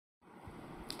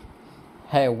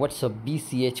Hey, what's up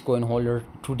BCH coin holder?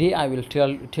 Today I will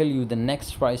tell you the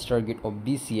next price target of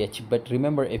BCH. But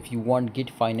remember, if you want get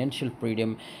financial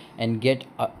freedom and get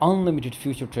unlimited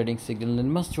future trading signal,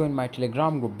 then must join my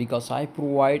Telegram group because I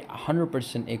provide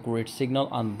 100% accurate signal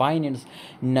on Binance,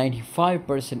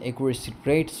 95% accuracy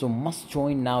rate. So must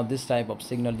join now. This type of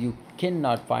signal you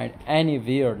cannot find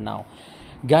anywhere now.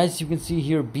 Guys, you can see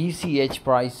here BCH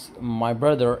price, my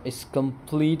brother, is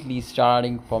completely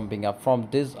starting pumping up from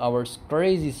this hour's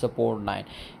crazy support line.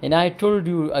 And I told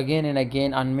you again and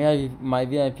again on my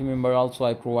VIP member also,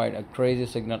 I provide a crazy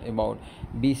signal about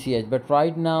BCH, but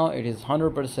right now it is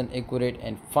 100% accurate,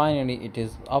 and finally it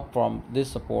is up from this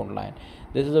support line.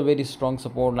 This is a very strong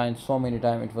support line. So many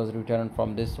times it was returned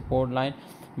from this support line,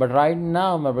 but right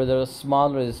now my brother,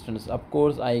 small resistance. Of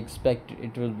course I expect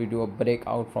it will be do a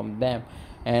breakout from them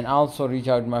and also reach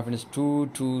out, my friends,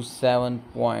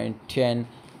 227.10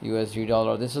 USD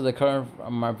dollar. This is the current,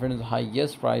 my friends,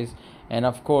 highest price, and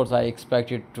of course I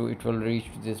expect it will reach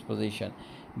this position.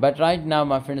 But right now,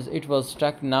 my friends, it was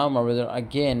stuck now, my brother,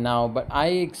 again now. But I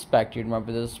expected, my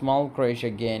brother, small crash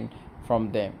again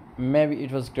from them. Maybe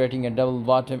it was creating a double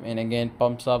bottom and again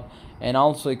pumps up, and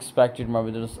also expected, my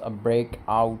brothers, a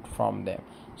breakout from them.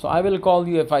 So I will call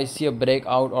you if I see a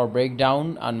breakout or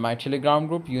breakdown on my Telegram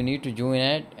group. You need to join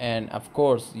it, and of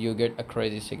course you get a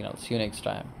crazy signal. See you next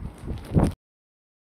time.